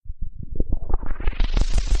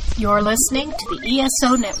You're listening to the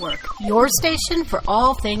ESO Network, your station for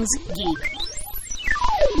all things geek.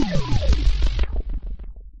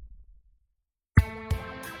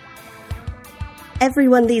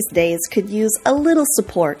 Everyone these days could use a little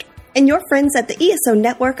support, and your friends at the ESO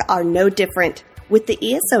Network are no different. With the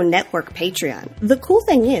ESO Network Patreon, the cool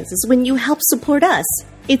thing is when you help support us,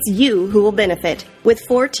 it's you who will benefit. With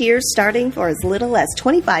 4 tiers starting for as little as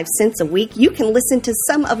 25 cents a week, you can listen to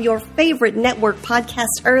some of your favorite network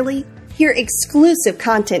podcasts early, hear exclusive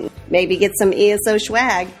content, maybe get some ESO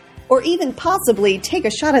swag, or even possibly take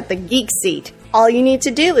a shot at the geek seat. All you need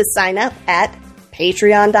to do is sign up at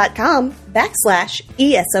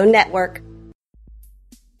patreon.com/ESO Network.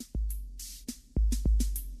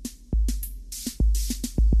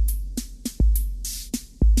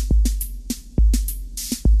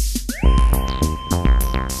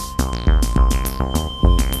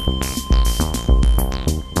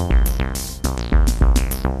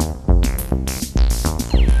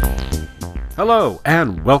 Hello,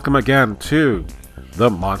 and welcome again to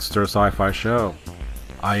the Monster Sci-Fi Show.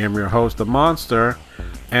 I am your host, The Monster,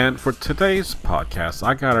 and for today's podcast,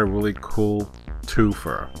 I got a really cool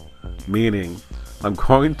twofer, meaning I'm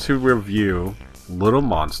going to review Little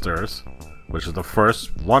Monsters, which is the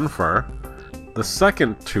first one-fer. The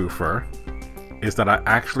second twofer is that I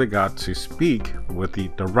actually got to speak with the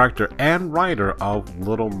director and writer of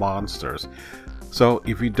Little Monsters. So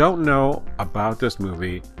if you don't know about this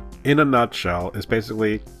movie, in a nutshell, it's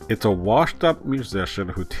a washed-up musician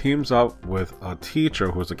who teams up with a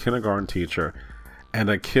teacher who's a kindergarten teacher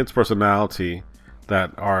and a kid's personality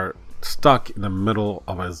that are stuck in the middle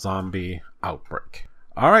of a zombie outbreak.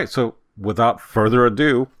 Alright, so without further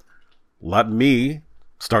ado, let me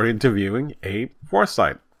start interviewing Abe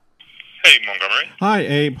Forsythe. Hey, Montgomery. Hi,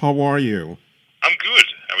 Abe. How are you? I'm good.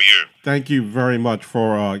 How are you? Thank you very much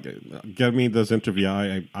for getting me this interview.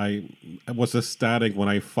 I was ecstatic when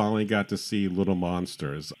I finally got to see Little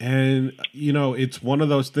Monsters. And, you know, it's one of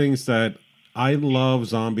those things that I love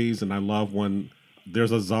zombies, and I love when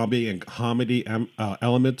there's a zombie and comedy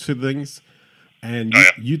element to things. And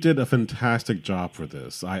you did a fantastic job for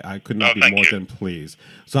this. I could not be more than pleased.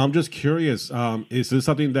 So I'm just curious, is this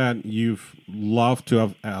something that you've loved to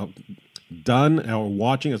have done or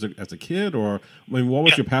watching as a kid, or what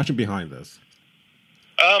was your passion behind this?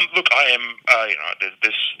 Look, I am.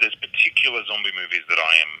 There's particular zombie movies that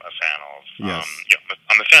I am a fan of. Yes.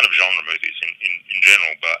 I'm a fan of genre movies in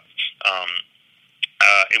general, but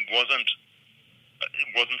it wasn't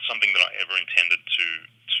something that I ever intended to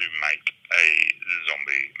make a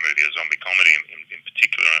zombie movie, a zombie comedy in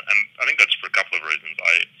particular, and I think that's for a couple of reasons.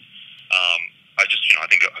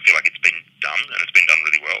 I feel like it's been done, and it's been done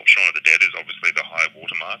really well. Shaun of the Dead is obviously the high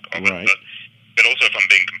watermark of right. it, but also, if I'm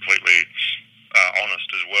being completely honest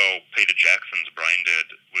as well, Peter Jackson's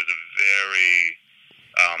Braindead was a very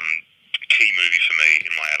key movie for me in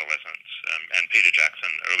my adolescence, and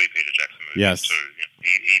early Peter Jackson movies yes. too. You know,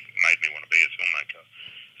 he made me want to be a filmmaker.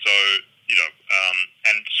 So,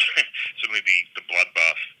 and certainly the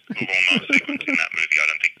bloodbath, the lawnmower sequence in that movie, I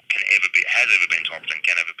don't think has ever been topped and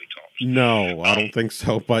can ever be topped. No, I don't think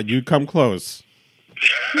so, but you come close.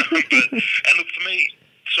 And look, for me,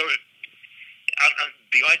 so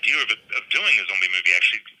the idea of doing a zombie movie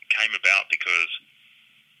actually came about because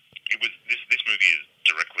it was this movie is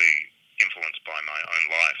directly influenced by my own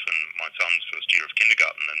life and my son's first year of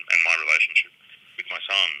kindergarten and my relationship with my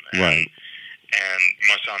son. Right. And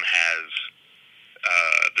my son has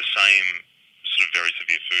the same sort of very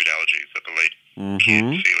severe food allergies that the lead kid,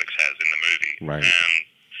 Felix, has in the movie. Right. And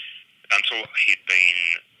until he'd been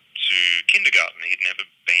to kindergarten, he'd never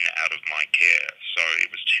been out of my care. So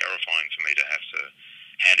it was terrifying for me to have to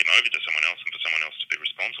hand him over to someone else and for someone else to be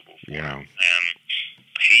responsible for him. And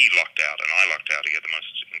he lucked out and I lucked out. He had the most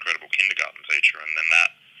incredible kindergarten teacher. And then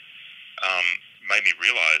that made me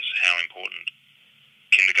realize how important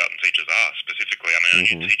kindergarten teachers are specifically. I mean, I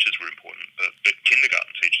knew teachers were important, but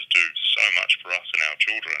kindergarten teachers do so much for us and our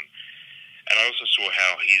children. And I also saw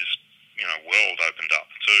how his world opened up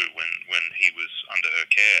too when he was under her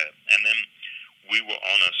care. And then we were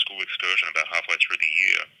on a school excursion about halfway through the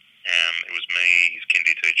year. It was me, his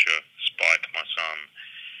kindy teacher, Spike, my son,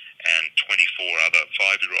 and 24 other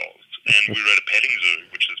 5-year-olds. And we were at a petting zoo,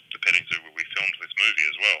 which is the petting zoo where we filmed this movie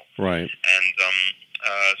as well. Right. And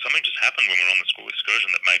something just happened when we were on the school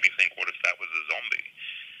excursion that made me think, what if that was a zombie?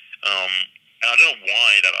 And I don't know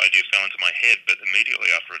why that idea fell into my head, but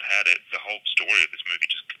immediately after it had it, the whole story of this movie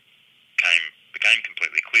just became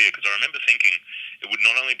completely clear, because I remember thinking it would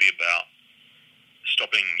not only be about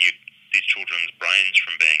stopping these children's brains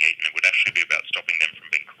from being eaten, it would actually be about stopping them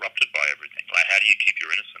from being corrupted by everything. Like, how do you keep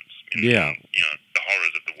your innocence in the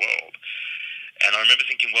horrors of the world?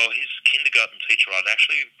 thinking, well, his kindergarten teacher, I'd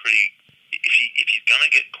actually pretty, if he's going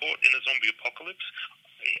to get caught in a zombie apocalypse,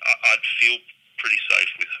 I'd feel pretty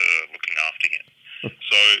safe with her looking after him.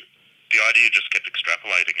 So the idea just kept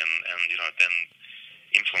extrapolating and then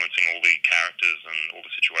influencing all the characters and all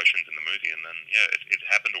the situations in the movie. And then, it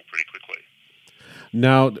happened all pretty quickly.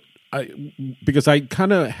 Now, because I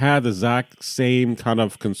kind of had the exact same kind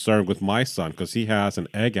of concern with my son because he has an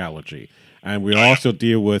egg allergy. And we also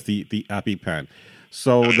deal with the EpiPen.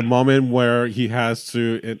 So the moment where he has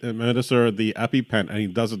to administer the EpiPen and he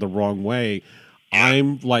does it the wrong way,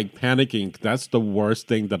 I'm like panicking. That's the worst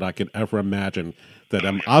thing that I could ever imagine, that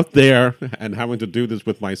I'm out there and having to do this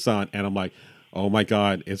with my son. And I'm like, oh my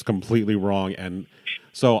God, it's completely wrong. And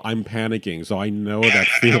so I'm panicking. So I know that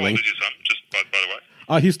feeling. How old is your son, just by the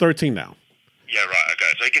way? He's 13 now. Yeah, right.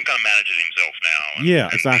 Okay, so he can kind of manage it himself now. Yeah,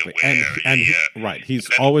 exactly. Right, he's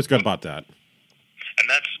always good about that. And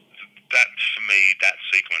that for me, that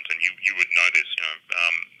sequence, and you would know this,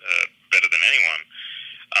 better than anyone.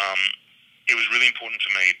 It was really important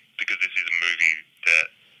to me because this is a movie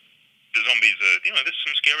that the zombies are, there's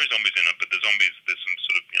some scary zombies in it, but there's some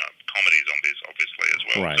sort of, comedy zombies, obviously, as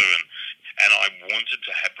well, right. too. And I wanted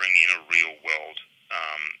to bring in a real world.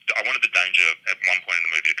 I wanted the danger at one point in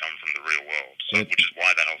the movie to come from the real world, which is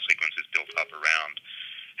why that whole sequence is built up around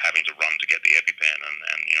having to run to get the EpiPen and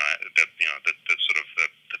the sort of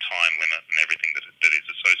the time limit and everything that is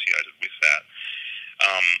associated with that.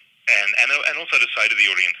 And also to say to the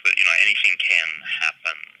audience that anything can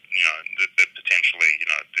happen. That potentially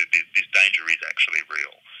this danger is actually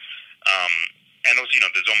real. And also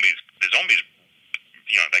the zombies.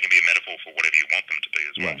 They can be a metaphor for whatever you want them to be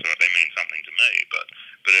as well. Right. So they mean something to me,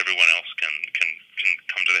 but everyone else can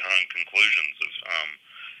come to their own conclusions of.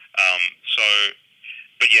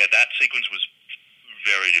 But yeah, that sequence was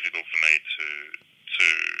very difficult for me to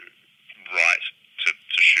write,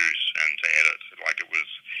 to shoot, and to edit. Like it was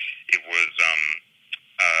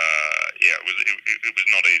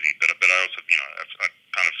not easy. But I also I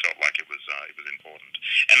kind of felt like it was important.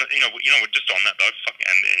 And just on that though,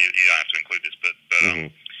 and you don't have to include this, but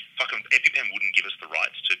fucking EpiPen wouldn't give us the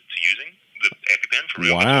rights to using the EpiPen for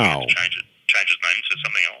real. Wow. Change his name to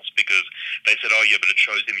something else because they said, oh yeah, but it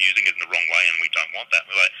shows him using it in the wrong way and we don't want that.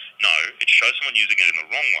 And we're like, no, it shows someone using it in the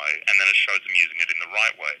wrong way and then it shows them using it in the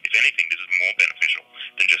right way. If anything, this is more beneficial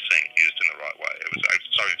than just seeing it used in the right way. It was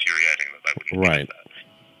so infuriating that they wouldn't give us that.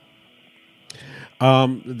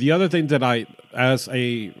 The other thing that as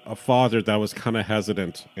a father that was kind of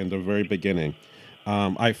hesitant in the very beginning,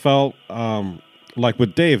 I felt like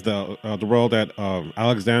with Dave, the role that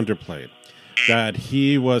Alexander played, that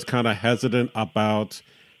he was kind of hesitant about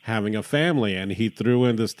having a family, and he threw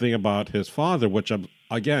in this thing about his father, which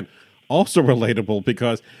again also relatable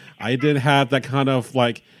because I didn't have that kind of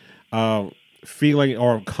like feeling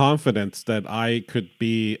or confidence that I could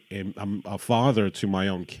be a father to my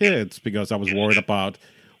own kids because I was worried about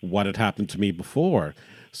what had happened to me before.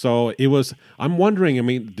 So I'm wondering, I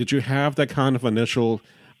mean, did you have that kind of initial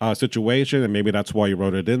situation, and maybe that's why you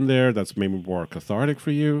wrote it in there? That's maybe more cathartic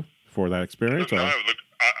for you for that experience? No, look,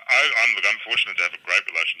 I'm fortunate to have a great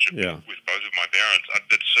relationship with both of my parents.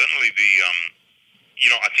 That's certainly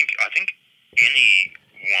I think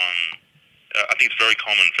anyone, I think it's very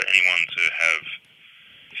common for anyone to have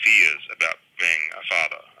fears about being a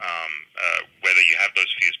father, whether you have those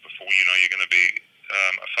fears before you know you're going to be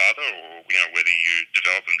a father, or whether you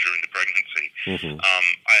develop them during the pregnancy. Mm-hmm.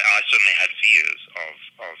 I certainly had fears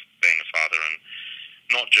of being a father, and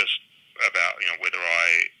not just about whether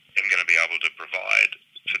I am going to be able to provide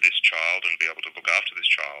for this child and be able to look after this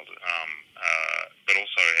child, but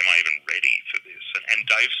also am I even ready for this? And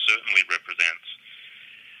Dave certainly represents,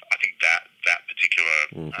 I think, that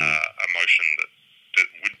particular emotion that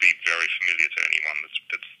would be very familiar to anyone that's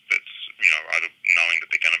either knowing that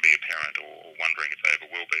they're going to be a parent or wondering if they ever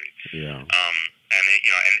will be. Yeah. And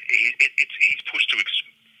he's pushed to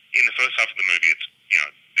in the first half of the movie. It's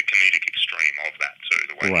the comedic extreme of that too,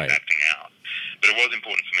 the way he's acting out. But it was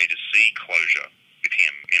important for me to see closure with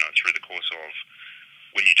him, through the course of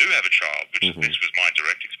when you do have a child, which this was my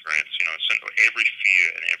direct experience. Every fear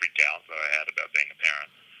and every doubt that I had about being a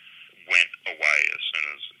parent went away as soon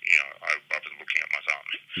as I was looking at my son.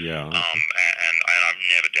 Yeah. And I've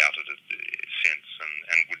never doubted it since,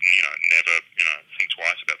 and would never think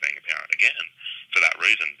twice about being a parent again for that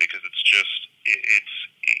reason, because it's just it's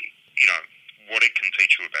what it can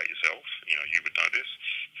teach you about yourself. You would know this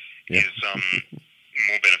is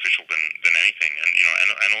more beneficial than anything,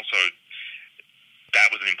 and also that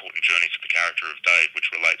was an important journey for the character of Dave, which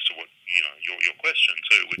relates to what your question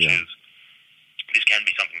too, which is. This can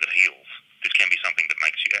be something that heals. This can be something that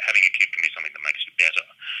makes you having a kid can be something that makes you better.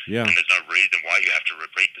 Yeah. And there's no reason why you have to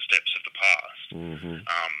repeat the steps of the past. And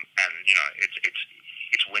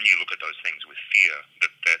it's when you look at those things with fear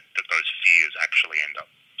that those fears actually end up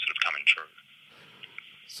sort of coming true.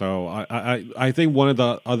 So I think one of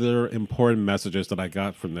the other important messages that I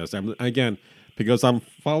got from this, and again, because I'm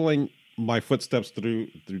following my footsteps through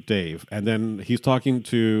Dave, and then he's talking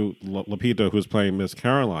to Lupita, who's playing Miss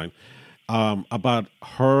Caroline, about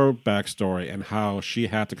her backstory and how she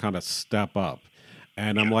had to kind of step up.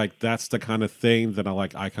 And I'm like, that's the kind of thing that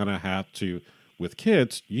I kind of have to, with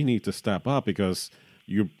kids, you need to step up because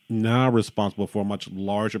you're now responsible for a much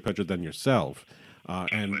larger picture than yourself,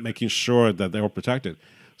 and making sure that they're protected.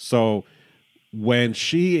 So when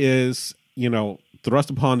she is, thrust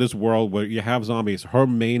upon this world where you have zombies, her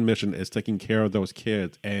main mission is taking care of those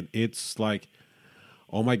kids. And it's like,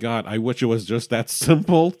 oh my God, I wish it was just that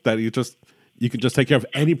simple that you can just take care of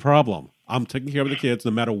any problem. I'm taking care of the kids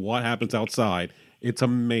no matter what happens outside. It's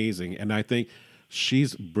amazing. And I think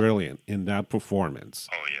she's brilliant in that performance.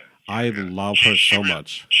 Oh, yeah. I love her so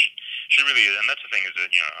much. She really is. And that's the thing is that,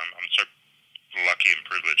 I'm so lucky and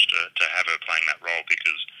privileged to have her playing that role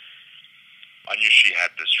because I knew she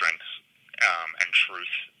had the strength and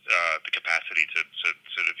truth, the capacity to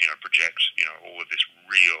sort of, project, all of this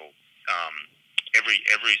real, every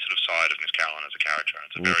sort of side of Miss Caroline as a character. And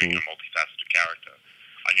it's a very multifaceted character.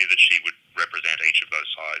 I knew that she would represent each of those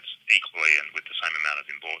sides equally and with the same amount of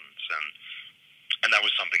importance. And that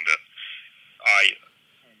was something that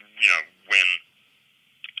when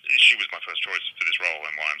she was my first choice for this role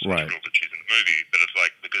and why I'm so thrilled that she's in the movie. But it's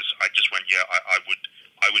like, because I just went,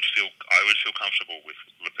 I would feel comfortable with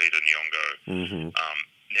Lupita Nyong'o.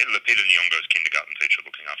 Lupita Nyong'o's kindergarten teacher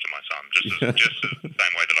looking after my son, just the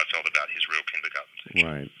same way that I felt about his real kindergarten teacher.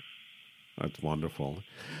 Right. That's wonderful.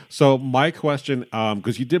 So my question,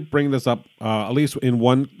 because you did bring this up, at least in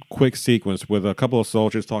one quick sequence with a couple of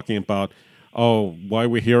soldiers talking about, why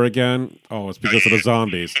we're here again? Oh, it's because of the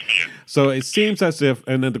zombies. So it seems as if,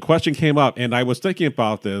 and then the question came up, and I was thinking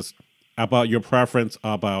about this, about your preference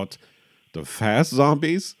about the fast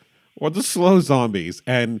zombies or the slow zombies.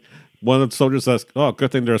 And one of the soldiers says, oh,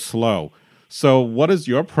 good thing they're slow. So what is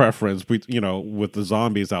your preference, with the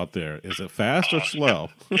zombies out there? Is it fast or slow?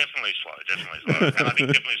 Definitely slow. And I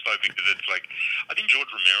think definitely slow because it's like, I think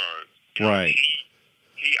George Romero, right.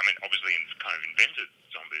 He, I mean, obviously kind of invented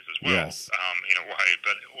zombies as well, yes. In a way,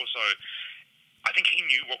 but also I think he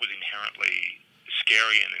knew what was inherently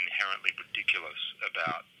scary and inherently ridiculous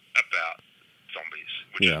about zombies,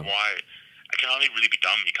 which is why it can only really be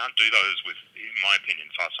done. You can't do those with, in my opinion,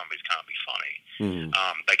 fast zombies can't be funny.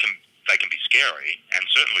 They can be scary, and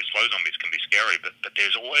certainly slow zombies can be scary, but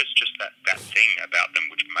there's always just that thing about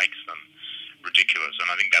them which makes them ridiculous.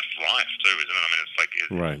 And I think that's life too, isn't it? I mean, it's like it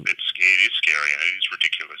is scary and it is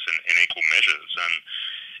ridiculous in equal measures.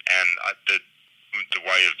 And the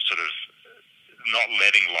way of sort of not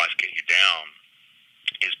letting life get you down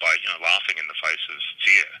is by laughing in the face of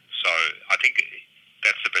fear. So I think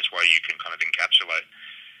that's the best way you can kind of encapsulate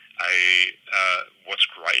what's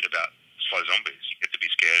great about slow zombies. You get to be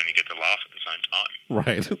scared and you get to laugh at the same time.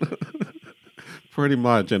 Right. Pretty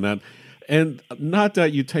much. And not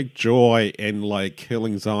that you take joy in like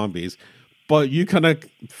killing zombies, but you kind of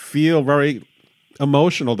feel very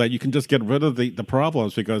emotional that you can just get rid of the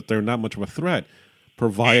problems because they're not much of a threat,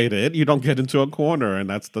 provided you don't get into a corner, and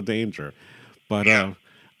that's the danger. But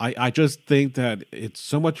I just think that it's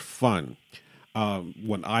so much fun.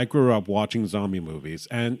 When I grew up watching zombie movies,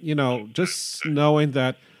 and just knowing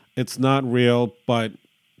that it's not real, but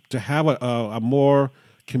to have a more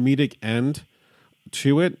comedic end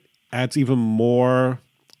to it adds even more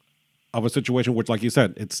of a situation which, like you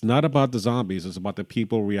said, it's not about the zombies, it's about the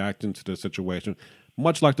people reacting to the situation,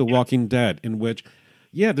 much like The Walking Dead, in which,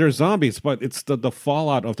 there's zombies, but it's the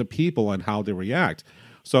fallout of the people and how they react.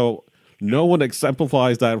 So no one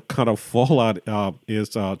exemplifies that kind of fallout is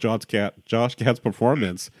Josh Gad's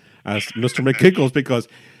performance as Mr. McGiggles, because,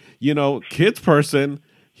 kids person,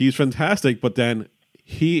 he's fantastic, but then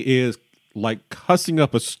he is like cussing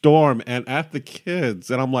up a storm and at the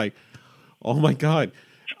kids, and I'm like, oh my God.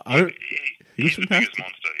 He's the biggest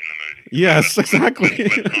monster in the movie. Yes, exactly. And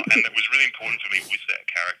it was really important for me with that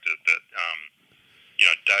character that,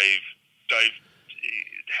 Dave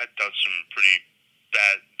does some pretty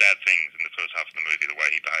bad things in the first half of the movie, the way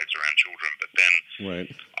he behaves around children. But then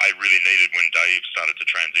I really needed, when Dave started to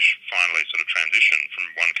transition from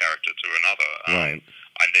one character to another,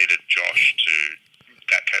 I needed Josh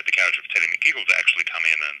the character of Teddy McGiggles to actually come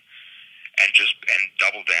in and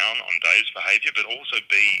double down on Dave's behaviour, but also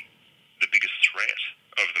be the biggest threat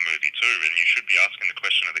of the movie too. And you should be asking the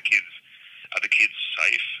question: Are the kids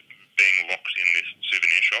safe?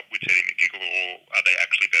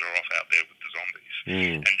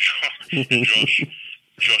 And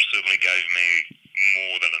Josh certainly gave me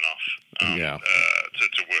more than enough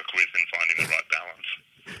to work with in finding the right balance.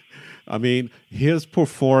 I mean, his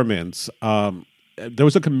performance. There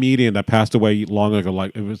was a comedian that passed away long ago.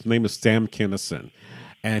 Like his name is Sam Kinison,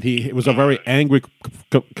 and he was a very angry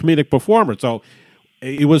comedic performer. So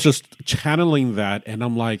it was just channeling that, and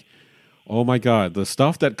I'm like, oh my God, the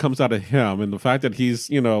stuff that comes out of him, and the fact that he's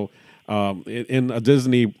in a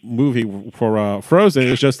Disney movie for Frozen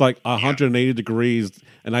is just like 180 degrees,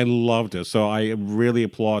 and I loved it. So I really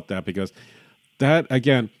applaud that, because that,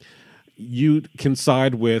 again, you can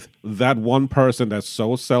side with that one person that's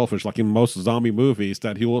so selfish, like in most zombie movies,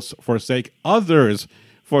 that he will forsake others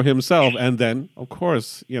for himself, and then, of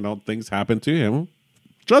course, things happen to him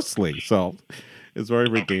justly. So it's very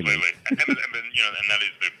redeeming. And that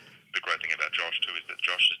is the great thing about Josh too, is that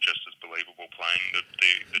Josh is just as believable playing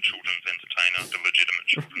the children's entertainer, the legitimate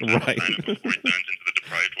children's entertainer, before he turns into the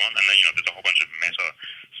depraved one. And then there's a whole bunch of meta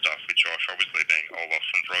stuff with Josh, obviously being Olaf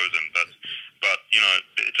from Frozen, but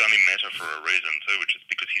it's only meta for a reason too, which is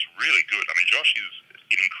because he's really good. I mean, Josh is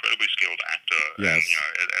an incredibly skilled actor, and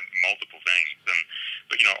at multiple things.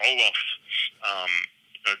 But Olaf,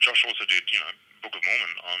 Josh also did Book of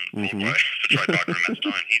Mormon on Broadway for Trey Parker and Matt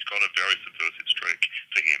Stone. He's got a very subversive streak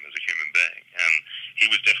to him as a human being, and he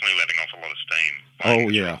was definitely letting off a lot of steam. Oh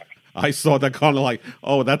yeah. I saw that kind of like,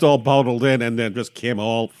 that's all bottled in, and then just came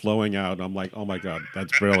all flowing out. I'm like, oh my God,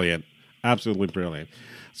 that's brilliant. Absolutely brilliant.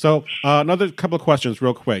 So another couple of questions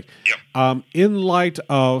real quick. Yep. In light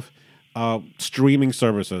of streaming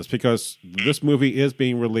services, because this movie is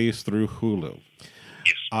being released through Hulu.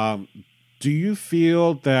 Yes. Do you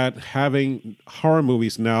feel that having horror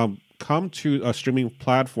movies now come to a streaming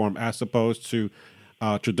platform as opposed to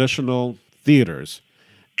traditional theaters,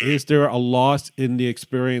 is there a loss in the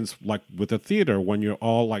experience, like with a theater, when you're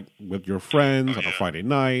all like with your friends on a Friday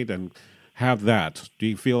night and have that? Do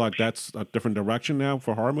you feel like that's a different direction now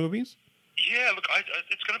for horror movies? Yeah, look,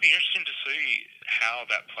 it's going to be interesting to see how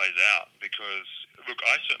that plays out, because, look,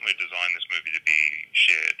 I certainly designed this movie to be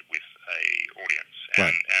shared with a audience,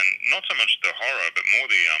 and not so much the horror, but more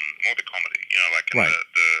the comedy.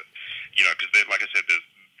 Because like I said,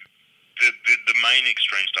 the main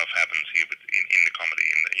extreme stuff happens here in the comedy,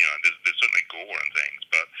 and there's certainly gore and things,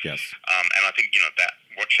 but and I think that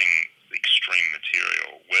watching the extreme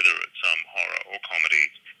material, whether it's horror or comedy,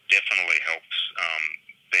 definitely helps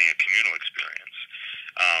being a communal experience.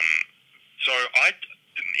 So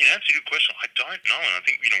in answer to your question, I don't know, and I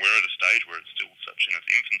think we're at a stage where it's still such in its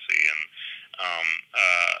infancy, and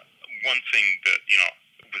one thing that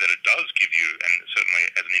that it does give you, and certainly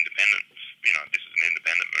as an independent, this is an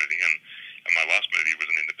independent movie, and my last movie was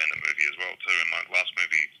an independent movie as well too. And my last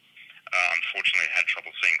movie, unfortunately, had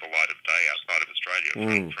trouble seeing the light of day outside of Australia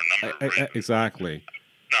for a number of reasons. Exactly.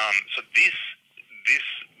 So this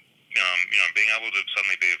being able to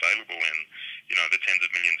suddenly be available in the tens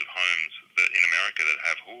of millions of homes in America that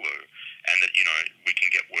have Hulu, and that we can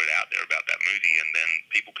get word out there about that movie, and then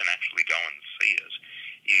people can actually go and see it,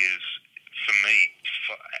 is for me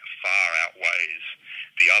far outweighs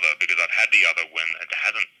the other, because I've had the other when it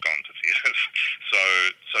hasn't gone to theaters.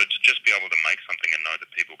 So to just be able to make something and know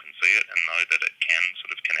that people can see it and know that it can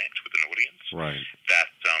sort of connect with an audience, right?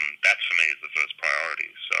 That for me is the first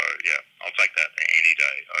priority. So yeah, I'll take that any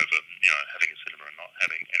day over having a cinema and not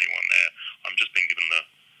having anyone there. I'm just being given the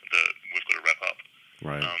we've got to wrap up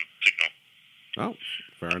signal. Oh,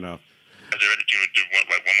 fair enough. Do you want to do one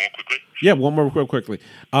more quickly? Yeah, one more real quickly.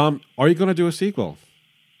 Are you going to do a sequel?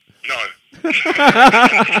 No. and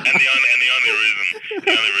the only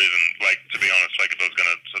reason, like, to be honest, like, if I was going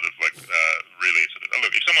to sort of like really sort of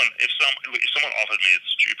look, if someone offered me a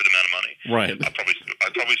stupid amount of money, right, I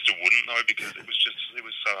probably still wouldn't, though, because it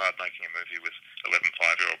was so hard making a movie with 11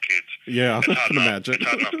 5-year-old kids. Yeah, I can imagine. It's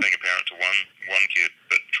hard enough being a parent to one kid,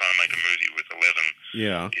 but trying to make a movie with 11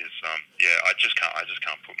 is I just can't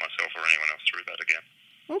put myself or anyone else through that again.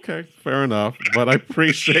 Okay, fair enough. But I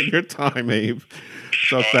appreciate your time, Abe.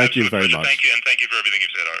 So thank you very much. Thank you, and thank you for everything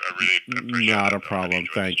you've said. I really appreciate it. Not a problem.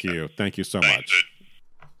 Thank you. Thank you so much. Dude.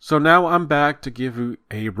 So now I'm back to give you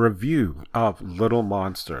a review of Little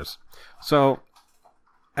Monsters. So,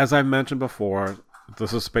 as I mentioned before,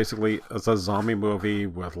 this is basically a zombie movie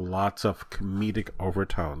with lots of comedic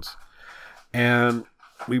overtones. And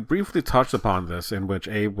we briefly touched upon this, in which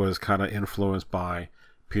Abe was kind of influenced by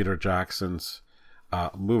Peter Jackson's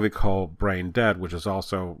movie called Brain Dead, which is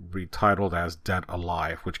also retitled as Dead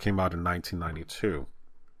Alive, which came out in 1992.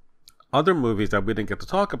 Other movies that we didn't get to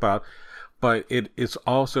talk about, but it is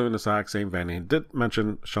also in the exact same vein. He did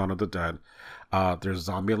mention Shaun of the Dead. There's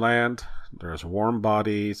Zombieland, there's Warm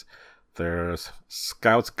Bodies, There's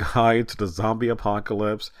Scout's Guide to the Zombie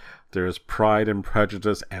Apocalypse. There's Pride and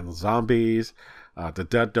Prejudice and Zombies. The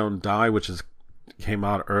Dead Don't Die, which came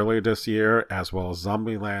out earlier this year, as well as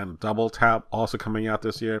Zombieland Double Tap, also coming out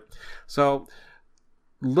this year. So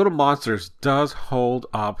Little Monsters does hold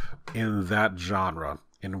up in that genre,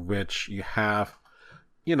 in which you have,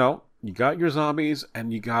 you got your zombies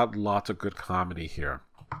and you got lots of good comedy here.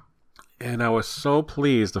 And I was so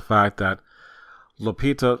pleased the fact that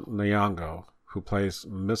Lupita Nyong'o, who plays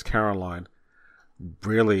Miss Caroline,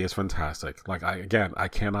 really is fantastic. Like, I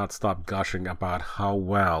cannot stop gushing about how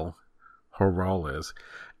well her role is.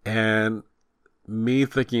 And me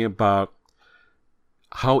thinking about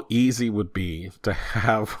how easy it would be to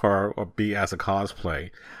have her or be as a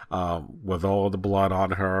cosplay, with all the blood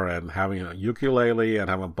on her and having a ukulele and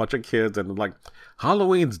having a bunch of kids and like,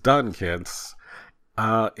 Halloween's done, kids.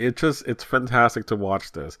 It's fantastic to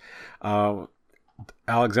watch this.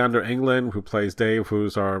 Alexander England, who plays Dave,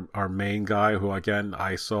 who's our main guy, who again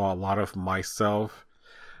I saw a lot of myself,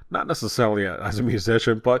 not necessarily as a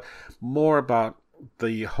musician, but more about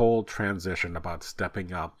the whole transition, about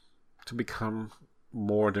stepping up to become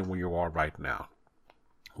more than where you are right now.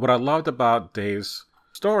 What I loved about Dave's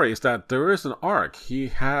story is that there is an arc. He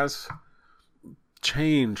has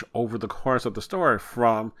changed over the course of the story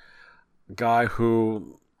from a guy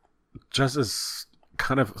who just is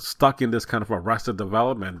kind of stuck in this kind of arrested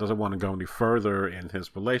development, doesn't want to go any further in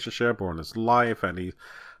his relationship or in his life, and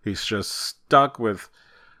he's just stuck with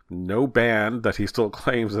no band that he still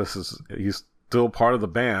claims he's still part of the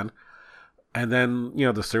band. And then,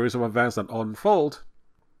 the series of events that unfold,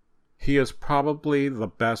 he is probably the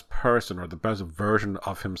best person or the best version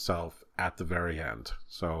of himself at the very end.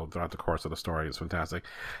 So throughout the course of the story, it's fantastic.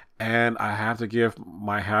 And I have to give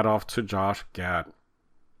my hat off to Josh Gad.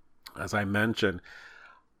 As I mentioned,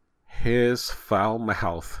 his foul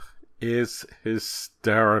mouth is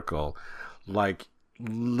hysterical. Like,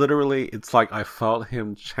 literally, it's like I felt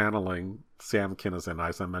him channeling Sam Kinison,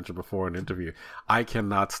 as I mentioned before in an interview. I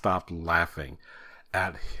cannot stop laughing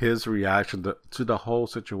at his reaction to the whole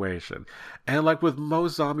situation. And like with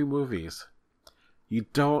most zombie movies, you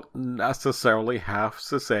don't necessarily have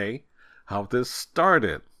to say how this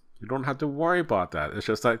started. You don't have to worry about that. It's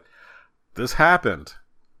just like, this happened.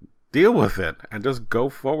 Deal with it and just go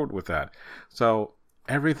forward with that. So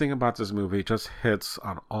everything about this movie just hits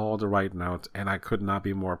on all the right notes, and I could not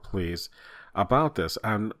be more pleased about this.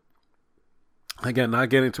 And again, not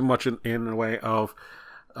getting too much in the way of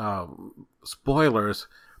spoilers,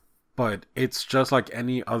 but it's just like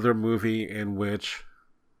any other movie in which,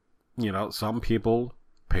 some people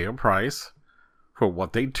pay a price for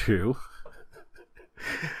what they do,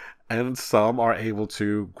 and some are able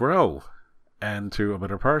to grow and to a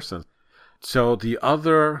better person. So the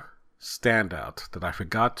other standout that I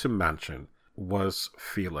forgot to mention was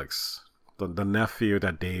Felix, the nephew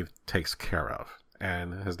that Dave takes care of.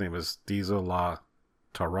 And his name is Diesel La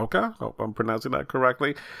Taroka. Hope I'm pronouncing that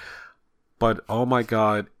correctly. But oh my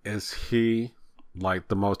God, is he like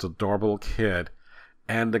the most adorable kid,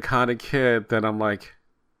 and the kind of kid that I'm like,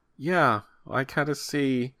 yeah, I kind of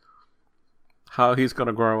see how he's going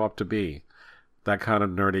to grow up to be. That kind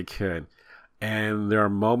of nerdy kid. And there are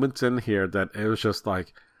moments in here that it was just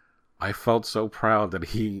like, I felt so proud that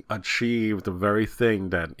he achieved the very thing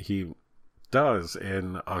that he does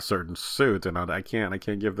in a certain suit. And I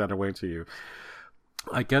can't give that away to you.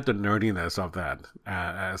 I get the nerdiness of that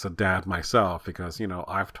as a dad myself, because,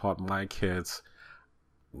 I've taught my kids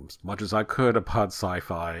as much as I could about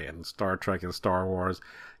sci-fi and Star Trek and Star Wars,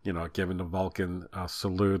 giving the Vulcan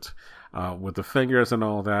salute with the fingers and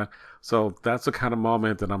all that. So that's the kind of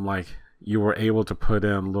moment that I'm like, you were able to put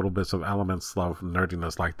in little bits of elements of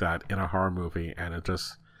nerdiness like that in a horror movie, and it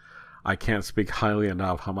just, I can't speak highly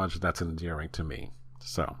enough how much that's endearing to me.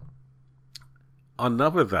 So,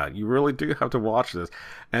 enough of that. You really do have to watch this.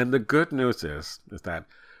 And the good news is that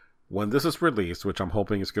when this is released, which I'm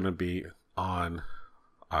hoping is going to be on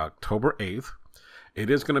October 8th,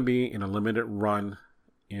 it is going to be in a limited run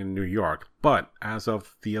in New York. But as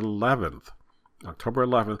of the 11th, October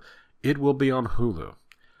 11th, it will be on Hulu.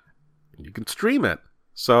 You can stream it.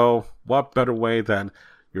 So what better way than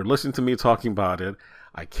you're listening to me talking about it?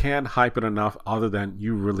 I can't hype it enough, other than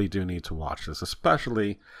you really do need to watch this,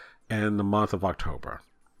 especially in the month of October.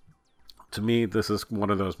 To me, this is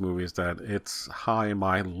one of those movies that it's high in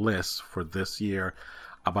my list for this year,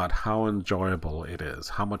 about how enjoyable it is,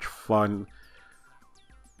 how much fun.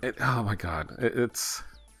 Oh my God.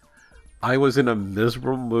 I was in a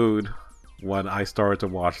miserable mood when I started to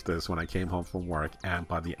watch this when I came home from work, and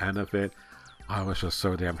by the end of it, I was just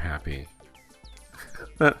so damn happy.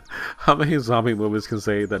 How many zombie movies can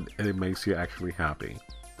say that it makes you actually happy?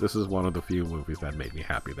 This is one of the few movies that made me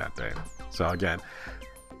happy that day. So again,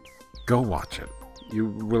 go watch it. You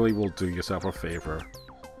really will do yourself a favor.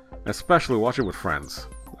 Especially watch it with friends.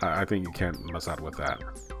 I think you can't mess out with that.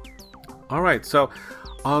 Alright, so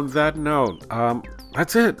on that note,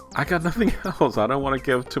 that's it. I got nothing else. I don't want to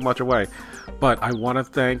give too much away. But I want to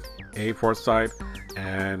thank Forsythe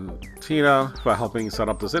and Tina for helping set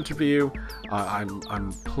up this interview.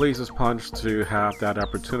 I'm pleased as punch to have that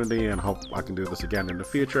opportunity and hope I can do this again in the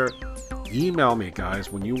future. Email me, guys,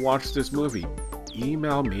 when you watch this movie.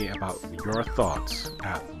 Email me about your thoughts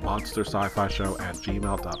at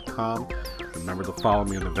monsterscifishow@gmail.com. Remember to follow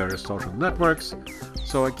me on the various social networks.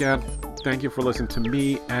 So again, thank you for listening to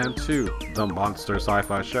me and to the Monster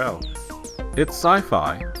Sci-Fi Show. It's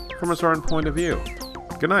sci-fi from a certain point of view.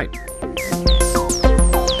 Good night.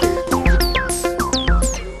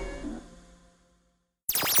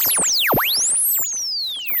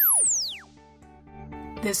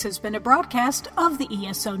 This has been a broadcast of the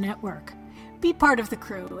ESO Network. Be part of the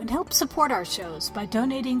crew and help support our shows by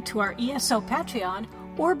donating to our ESO Patreon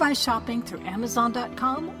or by shopping through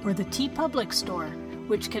Amazon.com or the TeePublic store,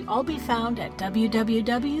 which can all be found at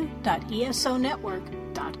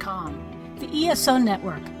www.esonetwork.com. The ESO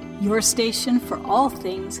Network, your station for all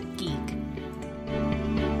things geek.